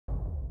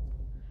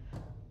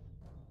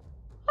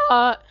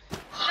Welcome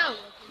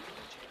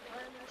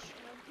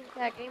to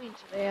Tabg Gaming.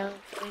 Today I'm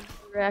playing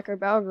Racker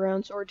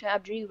Battlegrounds or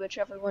Tabg,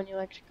 whichever one you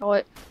like to call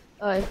it.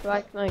 If you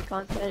like my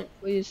content,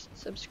 please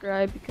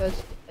subscribe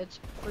because it's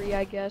free,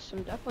 I guess.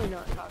 I'm definitely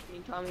not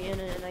talking Tommy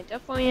Anna, and I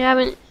definitely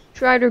haven't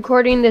tried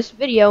recording this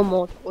video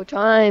multiple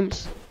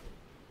times.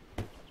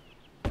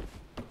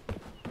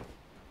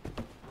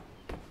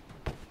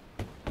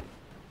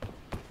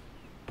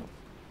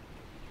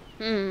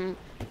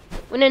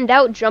 When in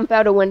doubt, jump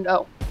out a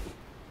window.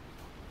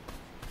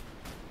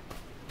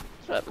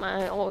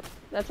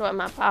 That's what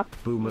my pop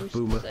Boomer, used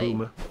boomer, to say.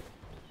 boomer.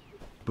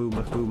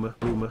 Boomer, boomer,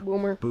 boomer.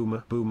 Boomer.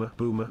 Boomer, boomer,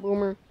 boomer.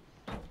 Boomer.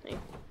 Hey,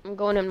 I'm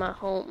going in my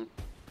home.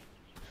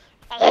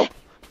 Come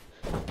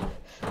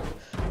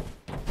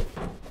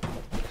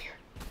here.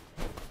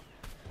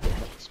 I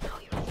can smell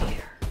your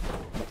fear.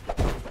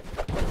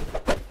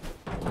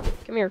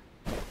 Come here.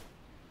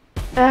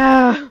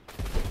 Ah!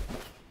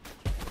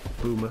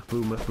 Boomer,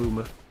 boomer,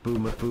 boomer.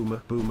 Boomer,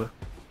 boomer, boomer.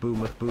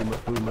 Boomer, boomer,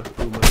 boomer,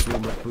 boomer,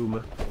 boomer,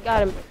 boomer.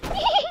 Got him.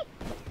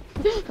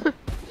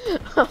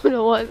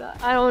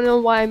 I don't know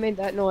why I made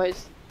that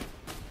noise.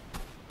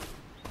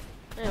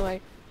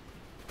 Anyway.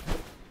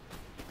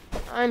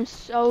 I'm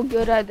so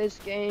good at this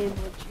game,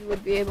 which you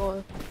would be able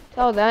to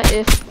tell that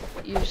if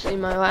you've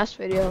seen my last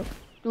video.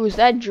 Dude, was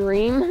that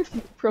Dream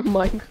from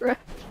Minecraft?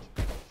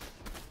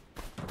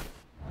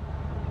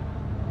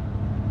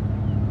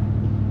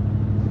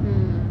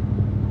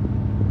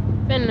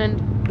 Finland.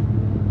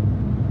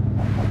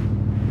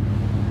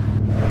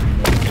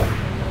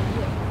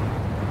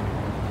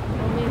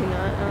 Well, maybe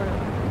not, I don't know.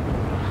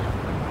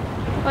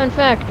 Fun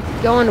fact, if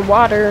you go in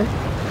water,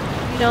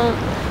 it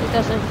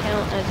doesn't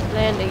count as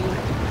landing.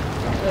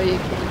 So you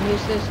can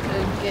use this to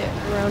get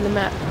around the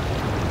map.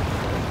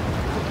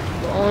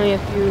 But only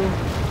if you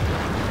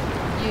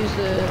use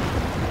a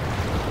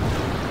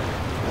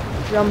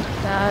jump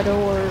pad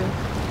or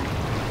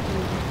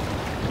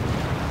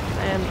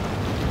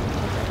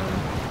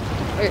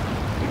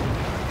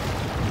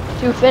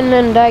to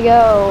Finland I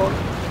go.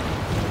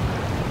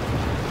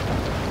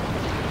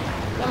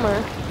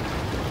 Somewhere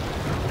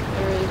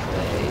there is a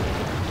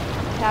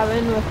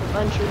cabin with a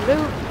bunch of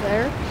loot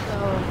there, so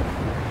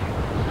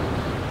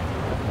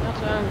that's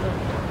what I'm going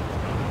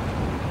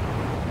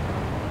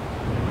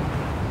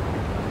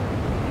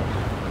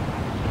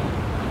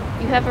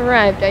for. You have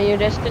arrived at your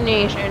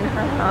destination.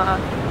 Haha.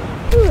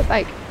 Ooh, a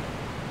bike.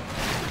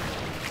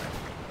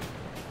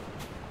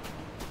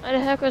 Why the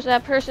heck was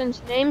that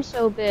person's name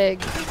so big?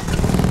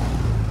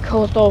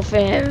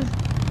 Contuines.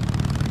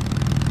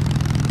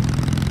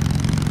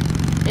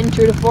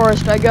 Into the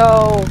forest I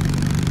go.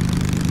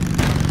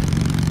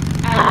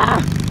 Ah!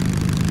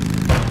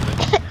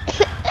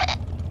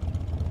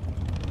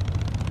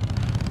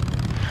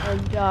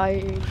 I'm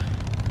dying.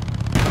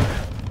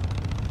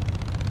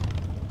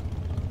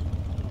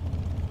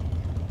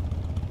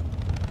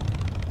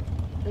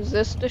 Is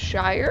this the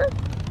Shire? Are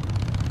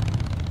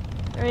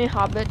there any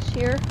hobbits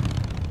here?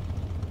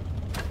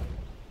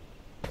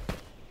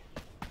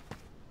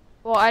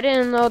 Well, I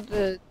didn't know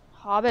the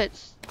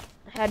hobbits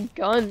had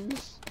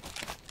guns.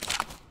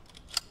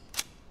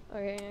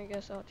 Okay, I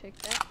guess I'll take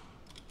that.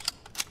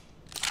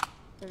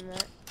 And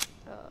that.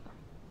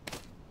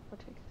 I'll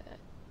take that.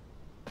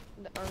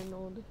 The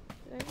Arnold. Do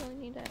I really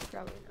need that?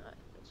 Probably not.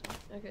 That's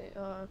fine. Okay,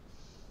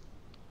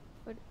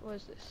 what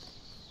was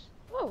this?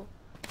 Whoa!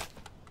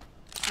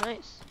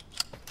 Nice.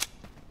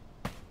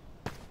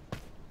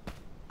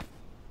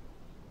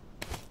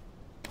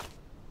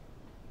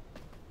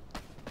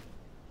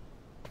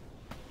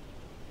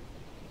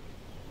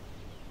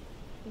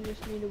 You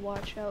just need to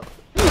watch out.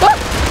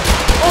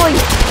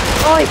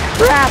 Holy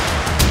crap!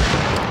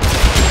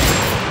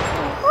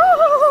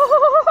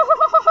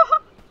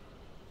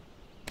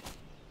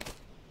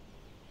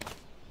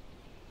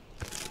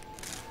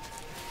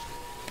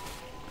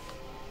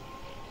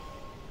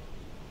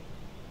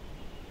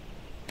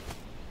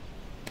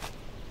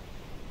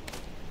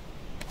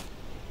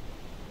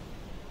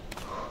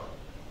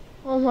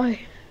 Oh my.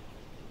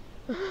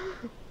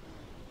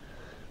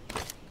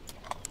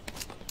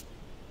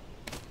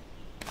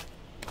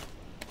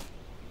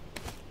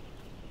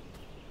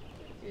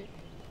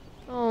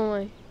 Oh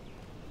my.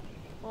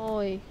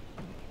 Holy.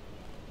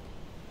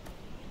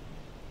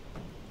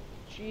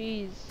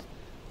 Jeez.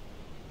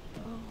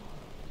 Oh.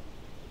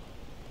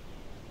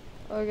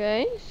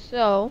 Okay,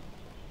 so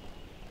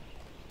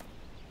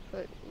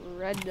put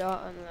red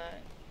dot on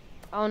that.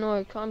 I don't know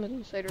what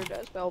compensator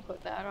does, but I'll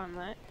put that on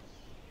that.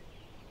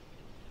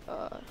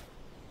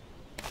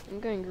 I'm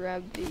gonna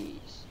grab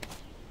these.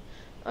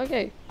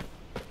 Okay.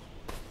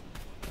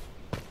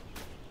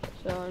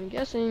 So I'm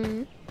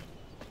guessing.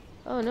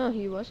 Oh no,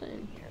 he wasn't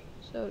in here.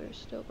 So there's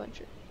still a bunch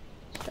of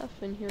stuff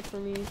in here for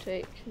me to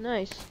take.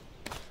 Nice.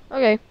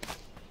 Okay.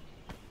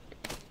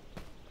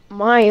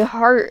 My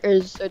heart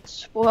is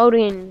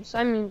exploding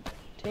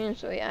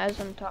simultaneously as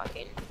I'm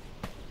talking.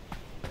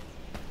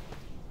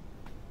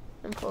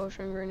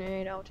 Impulsion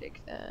grenade, I'll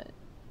take that.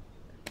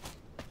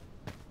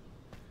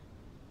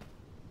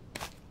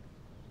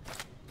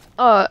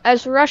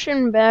 As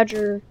Russian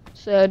Badger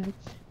said,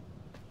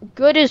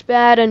 good is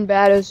bad and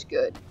bad is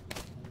good.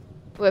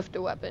 With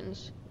the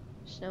weapons.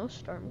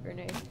 Snowstorm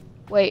grenade.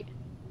 Wait.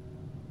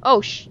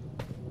 Oh,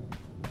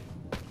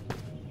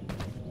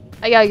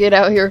 I gotta get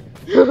out here.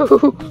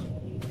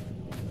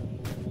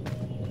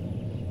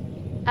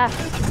 Ah.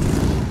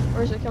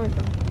 Where's it coming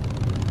from?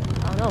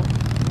 I don't know.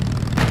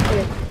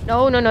 Okay.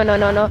 No, no, no, no,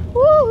 no, no.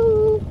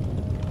 Woo!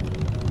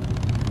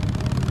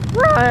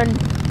 Run!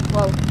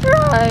 Whoa.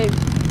 Drive!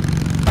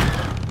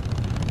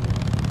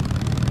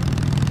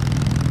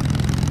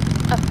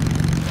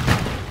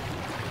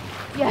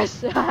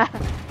 Yes!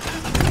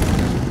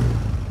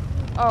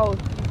 Oh,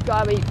 you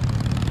got me.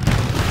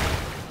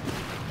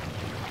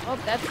 Oh,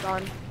 that's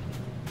gone.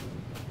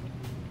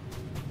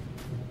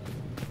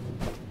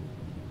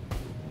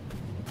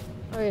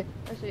 Okay,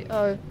 let's see.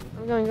 I'm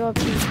gonna go up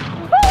to...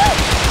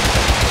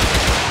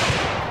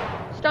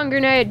 Stun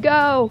grenade,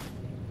 go!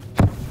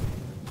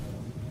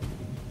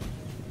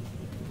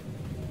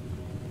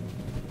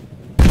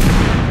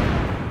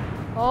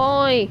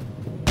 Oi!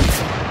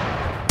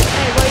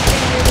 Hey, what do you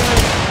think you're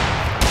doing?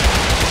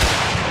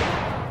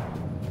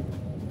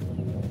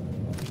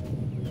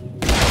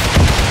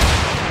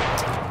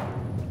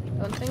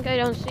 Don't think I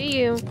don't see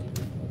you.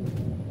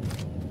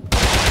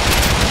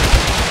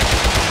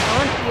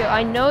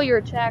 I know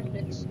your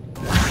tactics.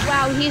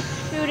 Wow, he's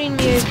shooting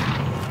me. What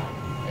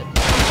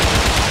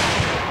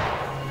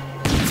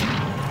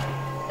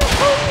the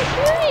hell are you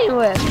shooting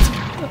with?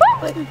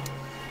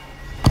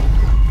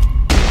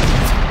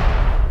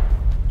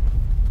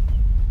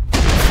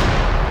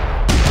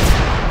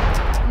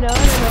 No, no,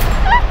 no.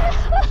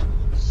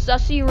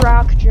 Sussy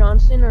Rock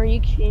Johnson, are you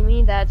kidding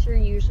me? That's her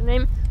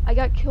username. I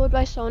got killed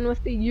by someone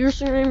with the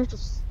username.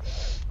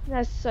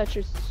 That's such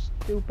a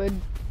stupid.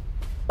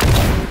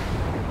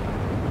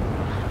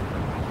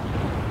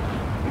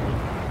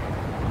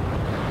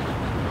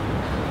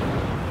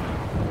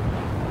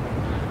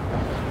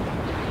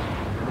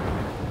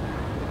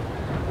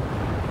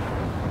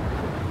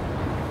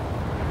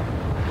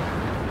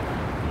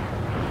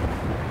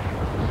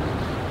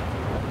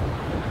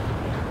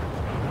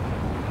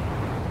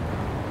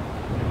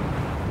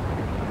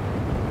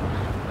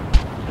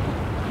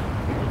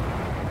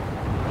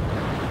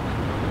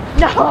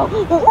 No!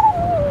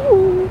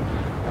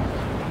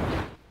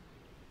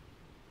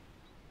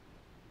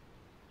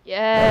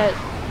 Yes.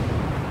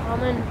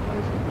 Common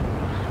poison.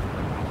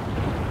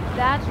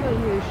 That's what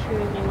he was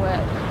shooting me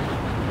with.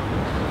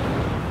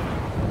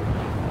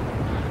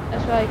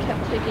 That's why I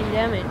kept taking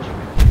damage.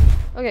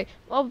 Okay,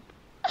 well...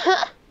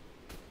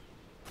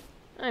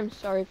 I'm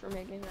sorry for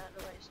making that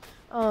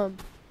noise.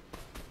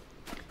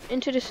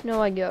 Into the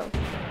snow I go.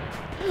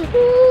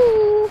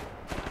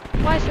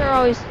 Why is there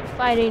always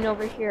fighting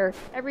over here?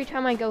 Every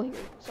time I go here,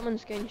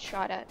 someone's getting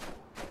shot at.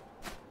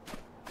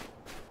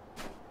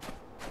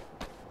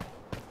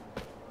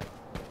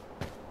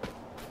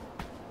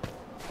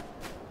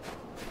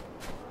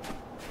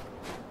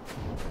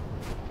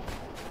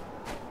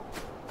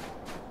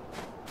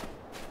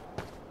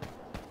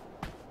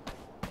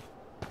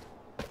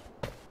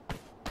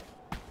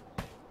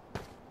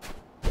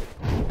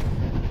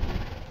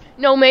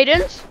 No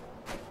maidens?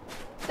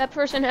 That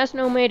person has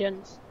no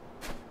maidens.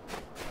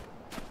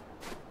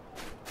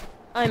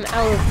 I'm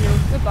out of here.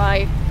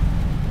 Goodbye.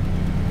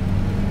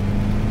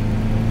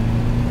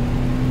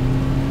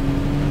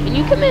 Can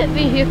you commit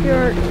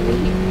vehicular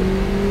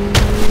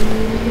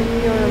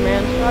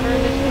manslaughter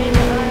in this game?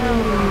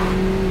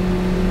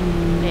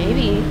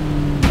 Maybe.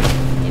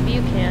 Maybe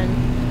you can.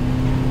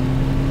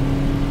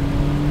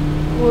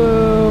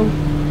 Whoa.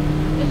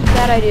 It's a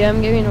bad idea.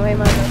 I'm giving away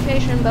my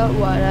location, but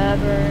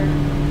whatever.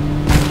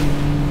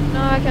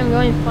 Not like I'm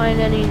going to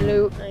find any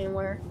loot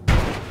anywhere.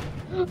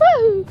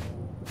 Woo!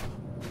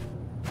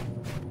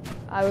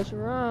 I was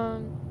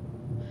wrong.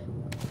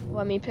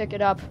 Let me pick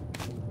it up.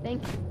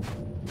 Thank you.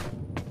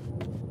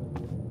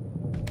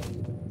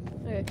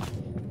 Okay,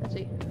 let's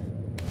see.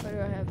 What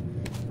do I have?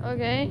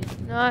 Okay,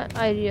 not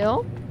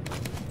ideal,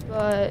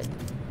 but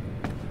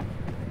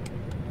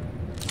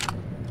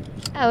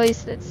at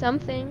least it's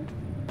something.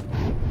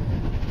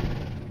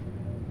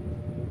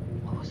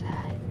 What was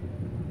that?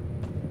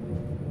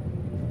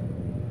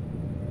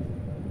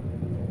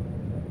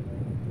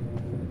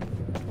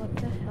 What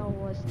the hell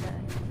was that?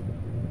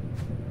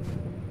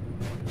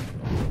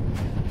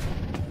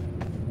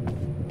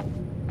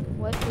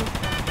 What is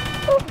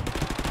that? Oh.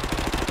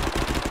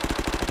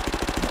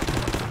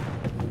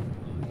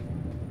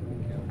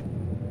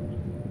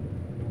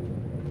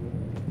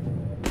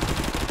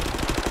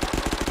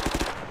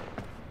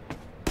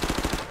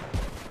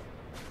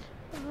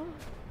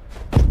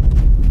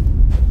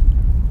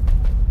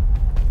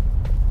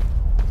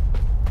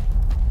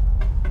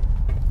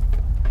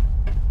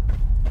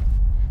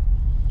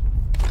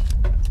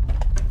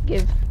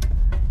 Give